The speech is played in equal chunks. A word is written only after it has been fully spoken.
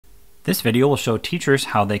This video will show teachers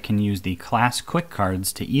how they can use the Class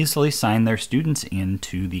QuickCards to easily sign their students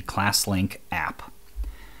into the ClassLink app.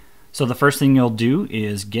 So the first thing you'll do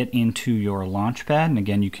is get into your Launchpad, and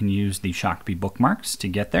again you can use the Shakopee bookmarks to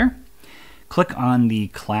get there. Click on the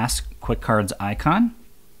Class QuickCards icon,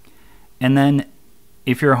 and then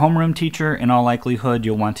if you're a homeroom teacher, in all likelihood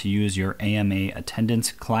you'll want to use your AMA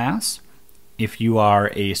attendance class. If you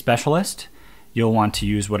are a specialist, you'll want to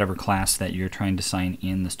use whatever class that you're trying to sign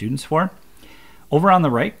in the students for. Over on the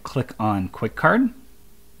right, click on QuickCard.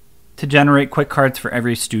 To generate QuickCards for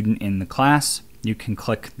every student in the class, you can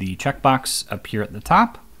click the checkbox up here at the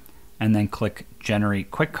top, and then click Generate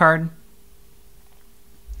QuickCard.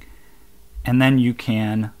 And then you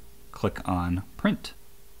can click on Print.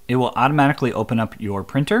 It will automatically open up your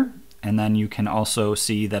printer, and then you can also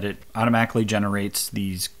see that it automatically generates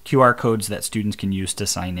these QR codes that students can use to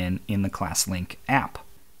sign in the ClassLink app.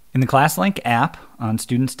 In the ClassLink app on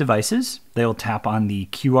students' devices, they will tap on the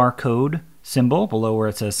QR code symbol below where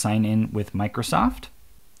it says Sign in with Microsoft.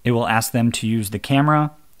 It will ask them to use the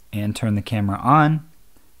camera and turn the camera on.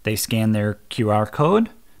 They scan their QR code,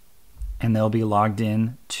 and they'll be logged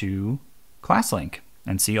in to ClassLink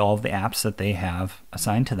and see all of the apps that they have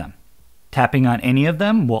assigned to them. Tapping on any of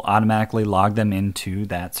them will automatically log them into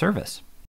that service.